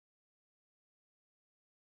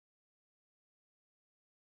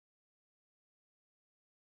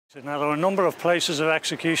Now, there were a number of places of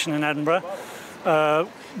execution in Edinburgh.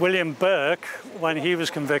 William Burke, when he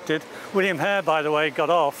was convicted, William Hare, by the way, got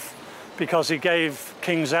off because he gave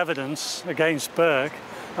King's evidence against Burke,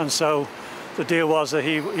 and so the deal was that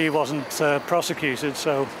he wasn't prosecuted,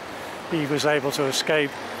 so he was able to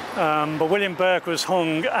escape. But William Burke was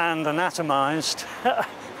hung and anatomized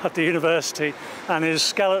at the university, and his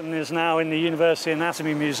skeleton is now in the University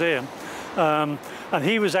Anatomy Museum. And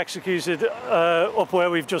he was executed up where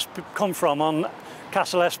we've just come from, on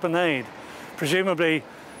Castle Esplanade, presumably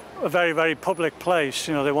a very, very public place.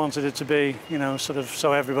 You know, they wanted it to be, you know, sort of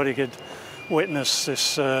so everybody could witness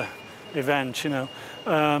this event, you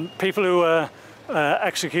know. People who were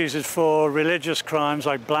executed for religious crimes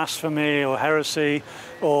like blasphemy or heresy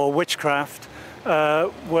or witchcraft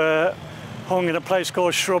were hung in a place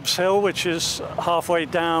called Shrubs Hill, which is halfway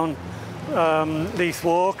down Leith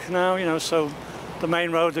Walk now, you know, so the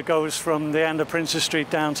main road that goes from the end of Princes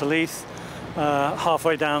Street down to Leith,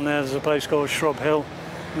 halfway down there's a place called Shrub Hill,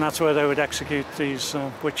 and that's where they would execute these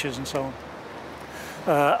witches and so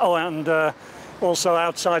on. Also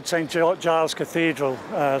outside St. Giles Cathedral,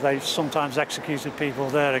 they sometimes executed people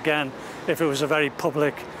there again if it was a very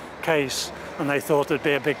public case and they thought there'd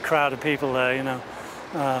be a big crowd of people there, you know,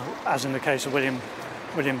 as in the case of William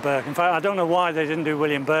Burke. In fact, I don't know why they didn't do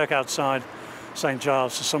William Burke outside St.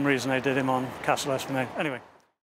 Giles. For some reason they did him on Castle Esplanade. Anyway.